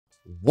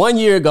1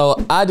 year ago,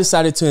 I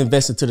decided to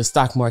invest into the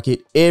stock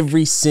market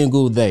every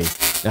single day.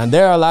 Now,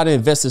 there are a lot of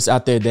investors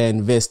out there that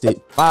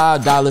invested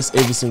 $5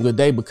 every single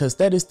day because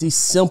that is the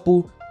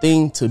simple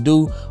thing to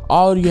do.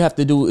 All you have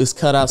to do is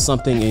cut out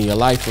something in your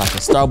life like a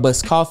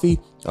Starbucks coffee,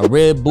 a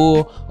Red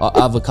Bull, or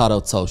avocado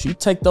toast. You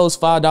take those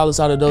 $5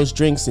 out of those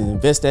drinks and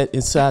invest that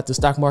inside the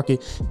stock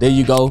market. There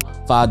you go,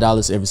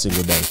 $5 every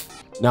single day.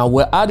 Now,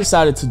 what I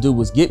decided to do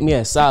was get me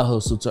a side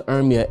hustle to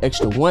earn me an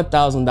extra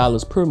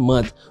 $1,000 per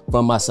month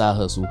from my side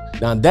hustle.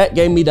 Now, that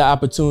gave me the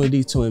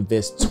opportunity to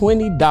invest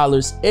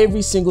 $20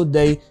 every single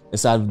day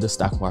inside of the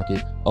stock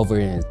market over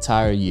an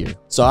entire year.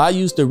 So I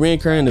used the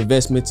recurring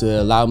investment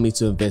to allow me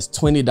to invest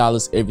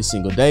 $20 every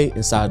single day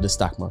inside of the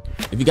stock market.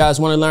 If you guys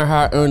want to learn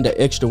how I earned the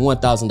extra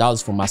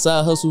 $1,000 from my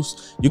side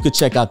hustles, you could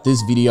check out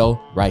this video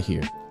right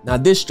here. Now,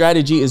 this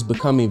strategy is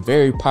becoming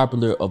very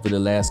popular over the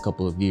last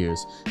couple of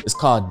years. It's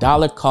called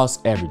dollar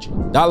cost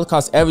averaging. Dollar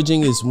cost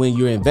averaging is when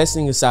you're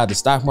investing inside the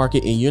stock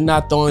market and you're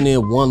not throwing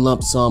in one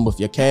lump sum of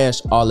your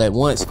cash all at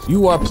once.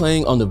 You are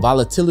playing on the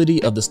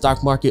volatility of the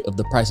stock market, of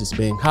the prices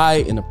being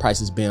high and the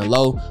prices being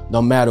low.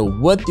 No matter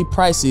what the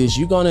price is,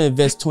 you're going to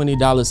invest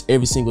 $20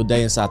 every single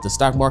day inside the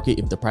stock market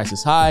if the price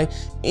is high,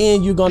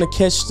 and you're going to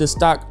catch the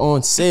stock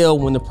on sale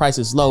when the price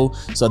is low.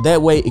 So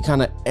that way it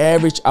kind of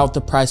average out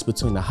the price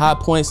between the high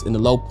points and the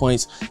low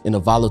points in a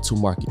volatile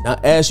market. Now,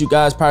 as you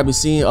guys probably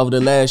seen over the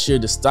last year,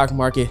 the stock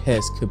market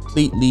has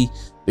completely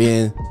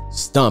been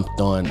stumped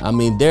on. I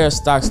mean, there are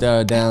stocks that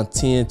are down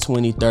 10,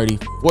 20, 30,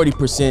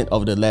 40%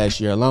 over the last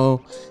year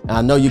alone. And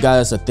I know you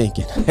guys are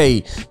thinking,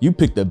 hey, you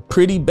picked a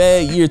pretty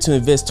bad year to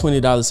invest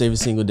 $20 every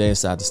single day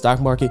inside the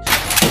stock market.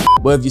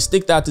 But if you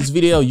stick out this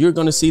video, you're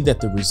going to see that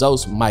the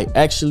results might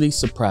actually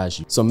surprise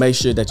you. So make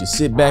sure that you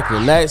sit back,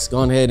 relax,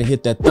 go ahead and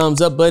hit that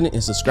thumbs up button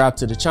and subscribe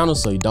to the channel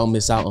so you don't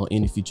miss out on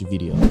any future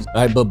videos.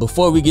 All right, but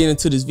before we get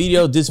into this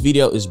video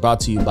is brought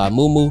to you by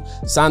Moomoo.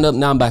 Sign up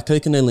now by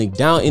clicking the link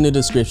down in the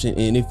description.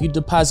 And if you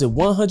deposit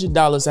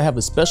 $100, I have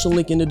a special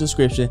link in the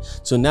description.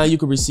 So now you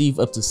can receive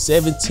up to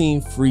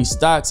 17 free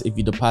stocks if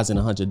you deposit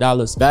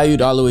 $100,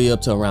 valued all the way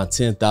up to around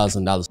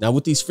 $10,000. Now,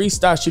 with these free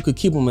stocks, you could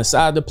keep them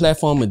inside the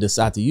platform and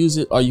decide to use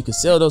it, or you can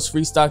sell those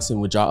free stocks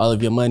and withdraw all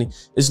of your money.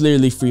 It's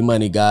literally free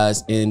money,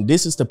 guys. And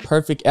this is the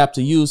perfect app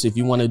to use if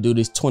you want to do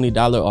this $20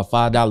 or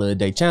 $5 a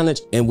day challenge.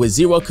 And with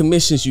zero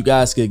commissions, you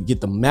guys could get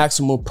the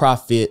maximum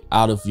profit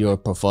out of your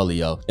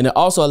portfolio. And it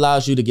also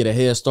allows you to get a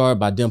head start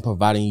by them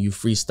providing you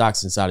free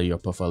stocks inside of your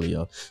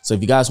portfolio. So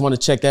if you guys want to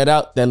check that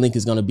out, that link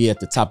is going to be at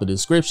the top of the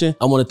description.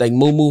 I want to thank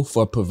Moomoo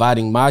for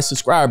providing my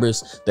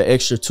subscribers the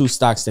extra 2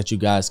 stocks that you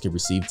guys can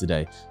receive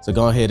today. So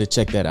go ahead and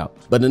check that out.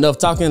 But enough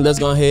talking, let's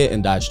go ahead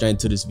and dive straight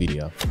into this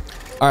video.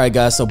 All right,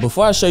 guys, so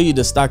before I show you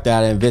the stock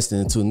that I invested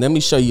into, let me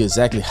show you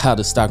exactly how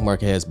the stock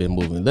market has been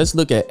moving. Let's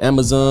look at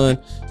Amazon.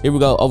 Here we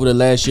go. Over the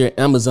last year,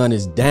 Amazon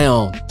is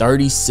down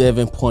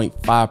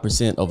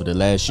 37.5% over the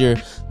last year.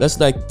 Let's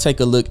take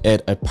a look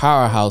at a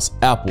powerhouse,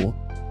 Apple.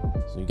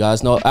 So you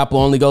guys know Apple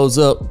only goes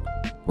up.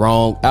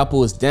 Wrong.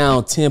 Apple is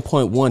down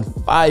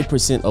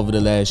 10.15% over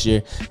the last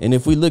year. And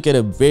if we look at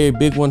a very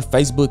big one,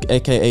 Facebook,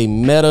 aka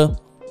Meta,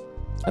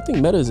 I think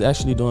Meta is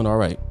actually doing all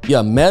right.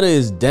 Yeah, Meta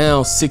is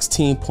down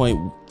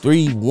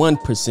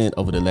 16.31%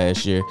 over the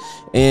last year.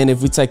 And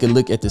if we take a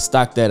look at the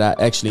stock that I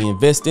actually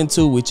invest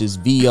into, which is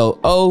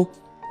VOO,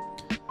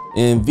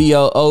 and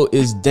VOO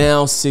is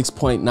down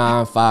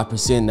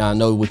 6.95%. Now, I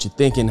know what you're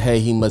thinking,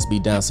 hey, he must be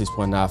down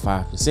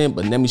 6.95%,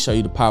 but let me show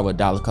you the power of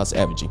dollar cost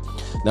averaging.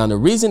 Now, the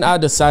reason I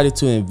decided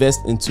to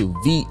invest into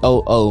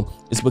VOO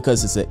is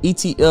because it's an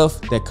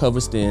ETF that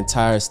covers the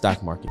entire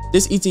stock market.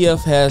 This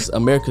ETF has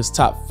America's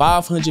top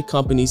 500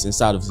 companies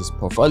inside of this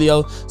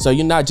portfolio. So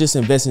you're not just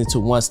investing into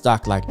one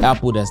stock like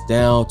Apple that's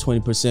down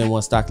 20%,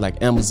 one stock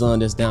like Amazon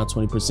that's down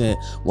 20%,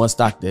 one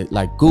stock that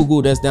like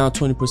Google that's down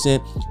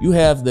 20%. You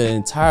have the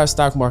entire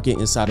stock market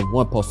inside of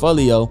one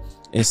portfolio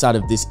inside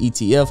of this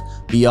ETF,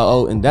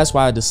 VOO, and that's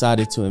why I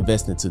decided to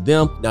invest into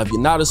them. Now, if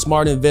you're not a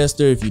smart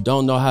investor, if you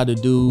don't know how to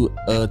do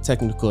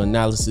technical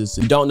analysis,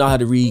 you don't know how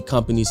to read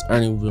companies'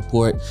 earnings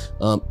report,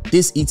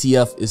 this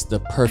ETF is the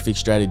perfect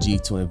strategy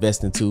to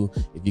invest into.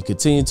 If you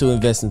continue to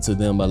invest into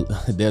them,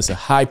 there's a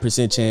high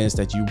 % chance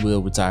that you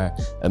will retire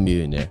a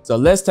millionaire. So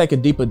let's take a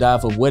deeper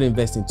dive of what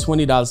investing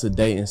 $20 a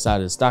day inside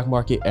of the stock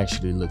market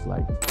actually look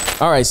like.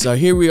 All right, so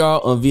here we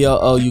are on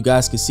VOO. You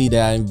guys can see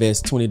that I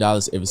invest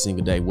 $20 every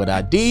single day. What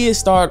I did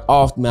is start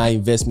off my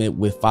investment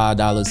with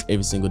 $5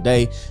 every single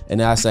day. And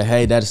then I say,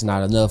 hey, that is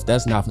not enough.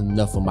 That's not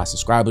enough for my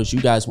subscribers.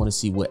 You guys want to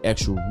see what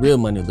actual real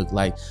money look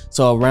like.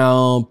 So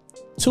around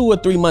 2 or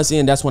 3 months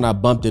in, that's when I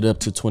bumped it up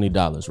to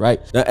 $20, right?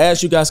 Now,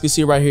 as you guys can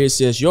see right here, it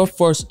says your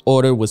first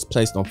order was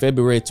placed on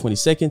February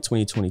 22nd,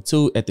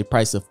 2022 at the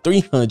price of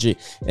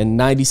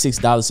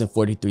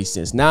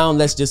 $396.43. Now,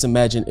 let's just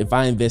imagine if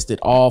I invested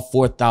all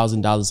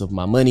 $4,000 of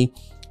my money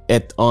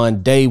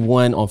on day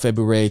 1 on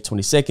February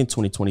 22nd,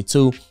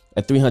 2022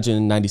 at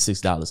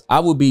 $396. I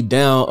would be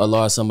down a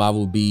large sum. I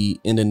would be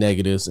in the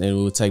negatives, and it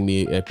would take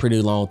me a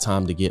pretty long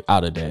time to get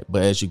out of that.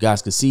 But as you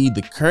guys can see,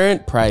 the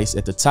current price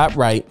at the top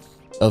right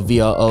of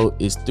VOO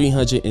is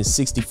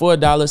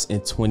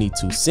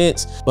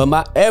 $364.22. But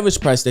my average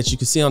price that you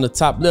can see on the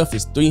top left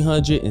is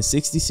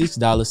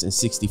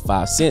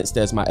 $366.65.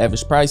 That's my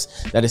average price.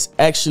 That is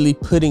actually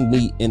putting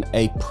me in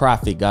a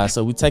profit, guys.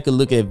 So we take a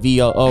look at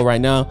VOO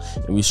right now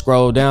and we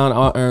scroll down.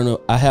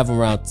 I have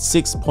around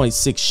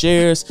 6.6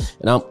 shares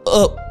and I'm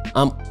up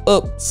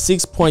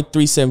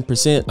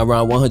 6.37%,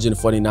 around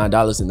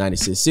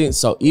 $149.96.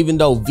 So even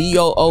though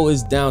VOO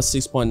is down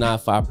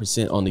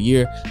 6.95% on the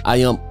year, I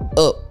am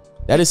up.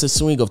 That is a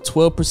swing of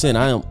 12%.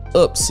 I am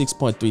up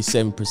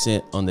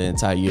 6.37% on the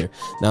entire year.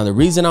 Now, the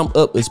reason I'm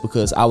up is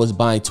because I was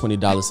buying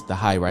 $20 at the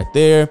high right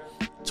there,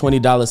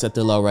 $20 at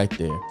the low right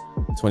there,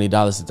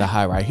 $20 at the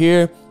high right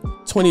here,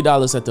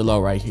 $20 at the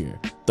low right here.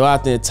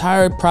 Throughout the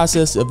entire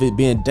process of it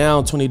being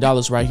down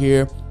 $20 right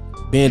here,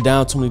 being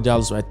down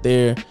 $20 right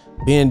there,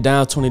 being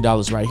down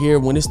 $20 right here,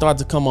 when it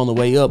starts to come on the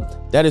way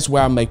up, that is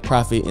where I make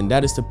profit, and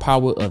that is the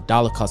power of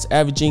dollar cost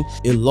averaging.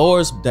 It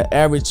lowers the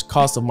average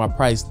cost of my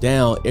price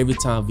down every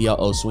time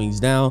VOO swings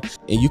down,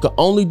 and you can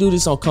only do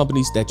this on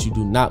companies that you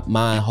do not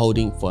mind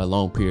holding for a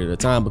long period of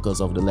time,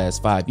 because over the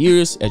last 5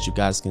 years, as you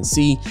guys can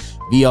see,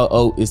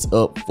 VOO is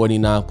up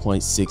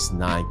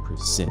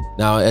 49.69%.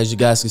 Now, as you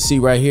guys can see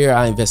right here,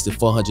 I invested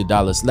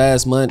 $400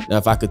 last month. Now,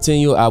 if I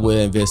continue, I will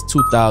invest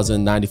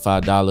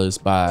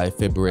 $2,095 by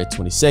February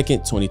 22nd,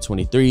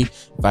 2023,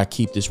 if I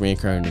keep this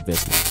recurring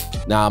investment.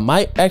 Now, I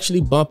might actually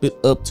bump it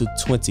up to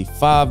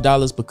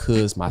 $25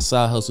 because my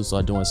side hustles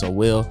are doing so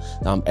well.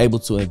 Now, I'm able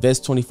to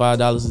invest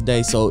 $25 a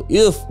day. So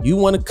if you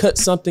want to cut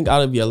something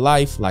out of your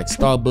life, like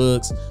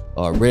Starbucks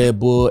or Red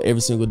Bull every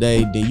single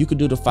day, then you could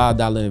do the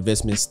 $5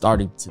 investment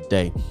starting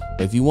today.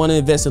 But if you want to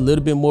invest a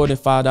little bit more than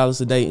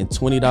 $5 a day and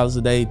 $20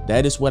 a day,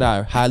 that is what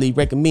I highly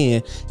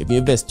recommend. If you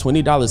invest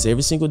 $20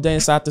 every single day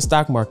inside the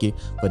stock market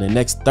for the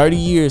next 30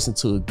 years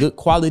into a good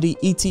quality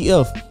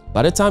ETF,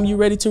 by the time you're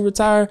ready to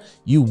retire,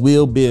 you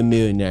will be a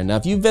millionaire. Now,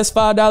 if you invest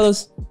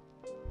 $5,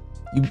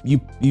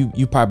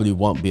 you probably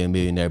won't be a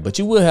millionaire, but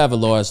you will have a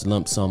large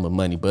lump sum of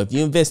money. But if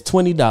you invest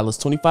 $20,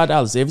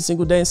 $25 every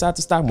single day inside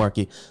the stock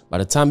market, by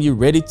the time you're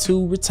ready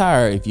to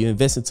retire, if you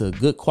invest into a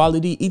good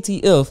quality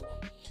ETF,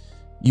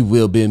 you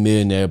will be a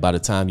millionaire by the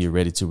time you're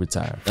ready to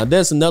retire. Now,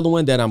 there's another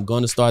one that I'm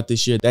going to start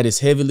this year that is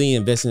heavily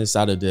investing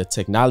inside of the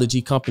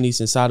technology companies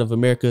inside of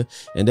America,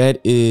 and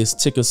that is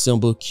ticker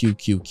symbol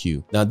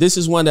QQQ. Now, this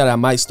is one that I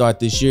might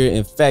start this year.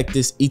 In fact,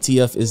 this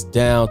ETF is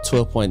down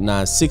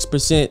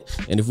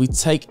 12.96%. And if we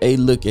take a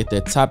look at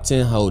their top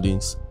 10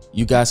 holdings,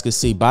 you guys can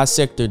see by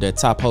sector that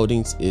top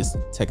holdings is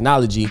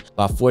technology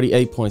by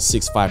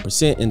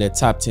 48.65%, and their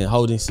top 10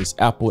 holdings is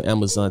Apple,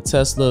 Amazon,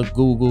 Tesla,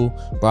 Google,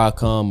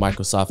 Broadcom,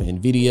 Microsoft,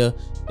 Nvidia,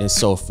 and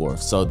so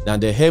forth. So now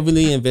they're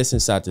heavily investing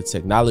inside the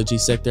technology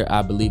sector.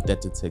 I believe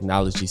that the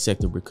technology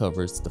sector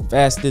recovers the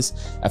fastest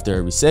after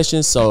a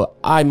recession. So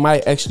I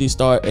might actually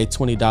start a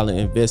 $20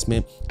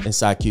 investment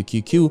inside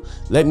QQQ.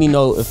 Let me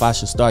know if I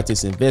should start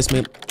this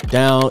investment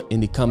down in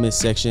the comment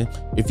section.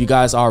 If you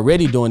guys are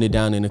already doing it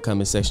down in the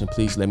comment section,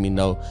 please let me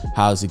know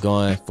how's it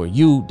going for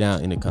you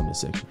down in the comment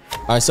section.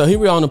 All right, so here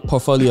we are on the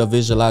portfolio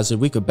visualizer.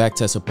 We could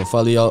backtest a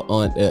portfolio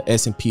on the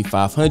S&P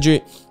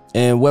 500.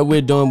 And what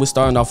we're doing, we're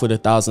starting off with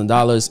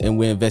 $1,000 and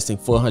we're investing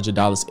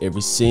 $400 every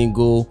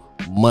single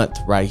month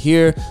right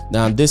here.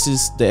 Now, this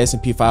is the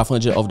S&P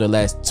 500 over the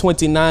last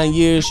 29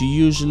 years. You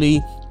usually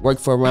work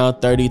for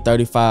around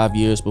 30-35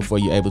 years before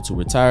you're able to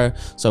retire.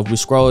 So if we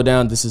scroll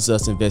down, this is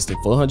us investing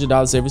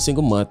 $400 every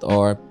single month,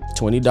 or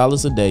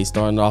 $20 a day,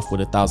 starting off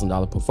with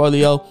 $1,000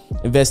 portfolio,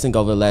 investing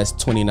over the last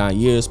 29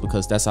 years,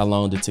 because that's how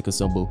long the ticker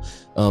symbol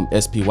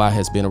SPY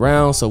has been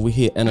around. So we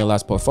hit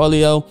analyze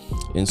portfolio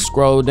and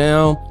scroll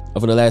down.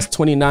 Over the last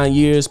 29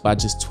 years, by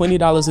just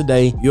 $20 a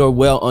day, you're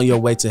well on your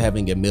way to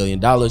having $1 million.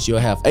 You'll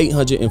have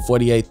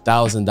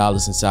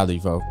 $848,000 inside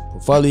of your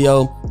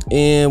portfolio,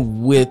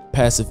 and with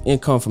passive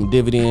income from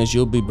dividends,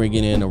 you'll be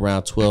bringing in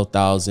around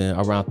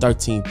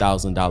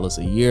 $13,000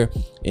 a year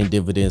in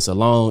dividends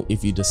alone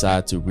if you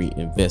decide to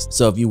reinvest.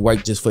 So if you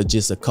work just for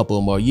a couple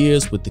more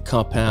years with the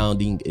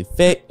compounding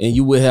effect, and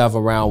you will have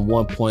around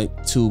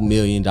 $1.2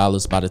 million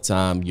by the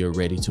time you're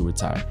ready to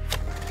retire.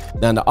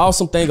 Now, the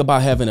awesome thing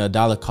about having a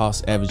dollar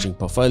cost averaging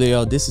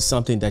portfolio, this is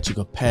something that you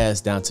can pass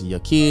down to your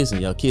kids,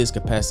 and your kids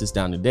can pass this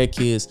down to their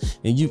kids,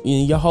 and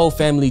your whole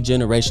family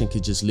generation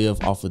could just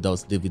live off of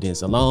those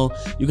dividends alone.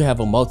 You can have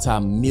a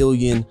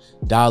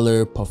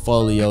multi-million-dollar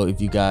portfolio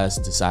if you guys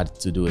decide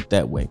to do it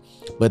that way.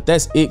 But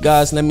that's it,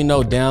 guys. Let me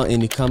know down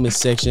in the comment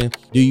section,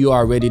 do you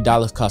already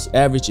dollar cost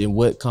average, and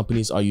what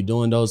companies are you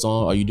doing those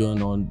on? Are you doing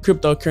it on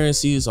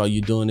cryptocurrencies? Are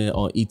you doing it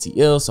on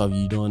ETFs? Are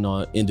you doing it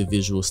on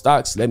individual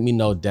stocks? Let me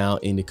know down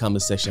in the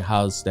comment section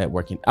how's that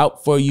working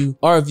out for you.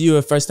 Or if you're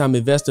a first-time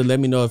investor, let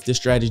me know if this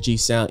strategy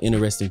sound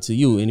interesting to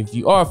you. And if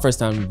you are a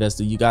first-time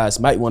investor, you guys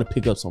might want to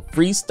pick up some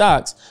free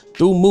stocks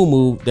through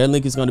Moomoo. That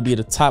link is going to be at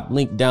the top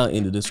link down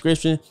in the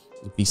description.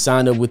 If you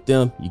sign up with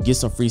them, you get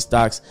some free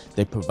stocks.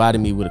 They provided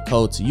me with a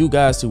code to you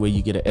guys to where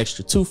you get an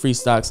extra 2 free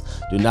stocks.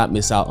 Do not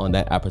miss out on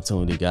that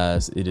opportunity,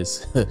 guys. It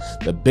is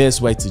the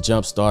best way to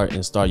jumpstart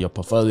and start your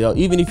portfolio.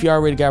 Even if you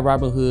already got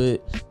Robinhood,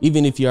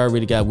 even if you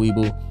already got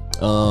Webull,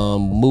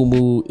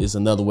 Moo is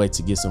another way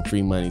to get some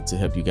free money to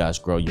help you guys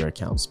grow your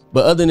accounts.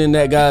 But other than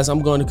that, guys,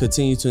 I'm going to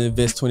continue to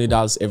invest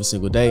 $20 every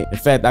single day. In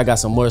fact, I got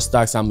some more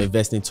stocks I'm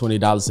investing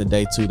 $20 a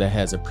day too that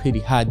has a pretty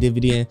high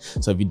dividend.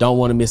 So if you don't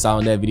want to miss out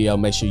on that video,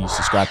 make sure you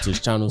subscribe to this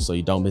channel so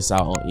you don't miss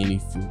out on any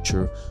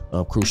future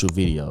crucial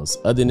videos.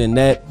 Other than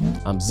that,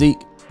 I'm Zeke,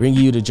 bringing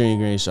you the Junior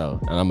Green Show,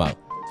 and I'm out.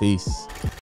 Peace.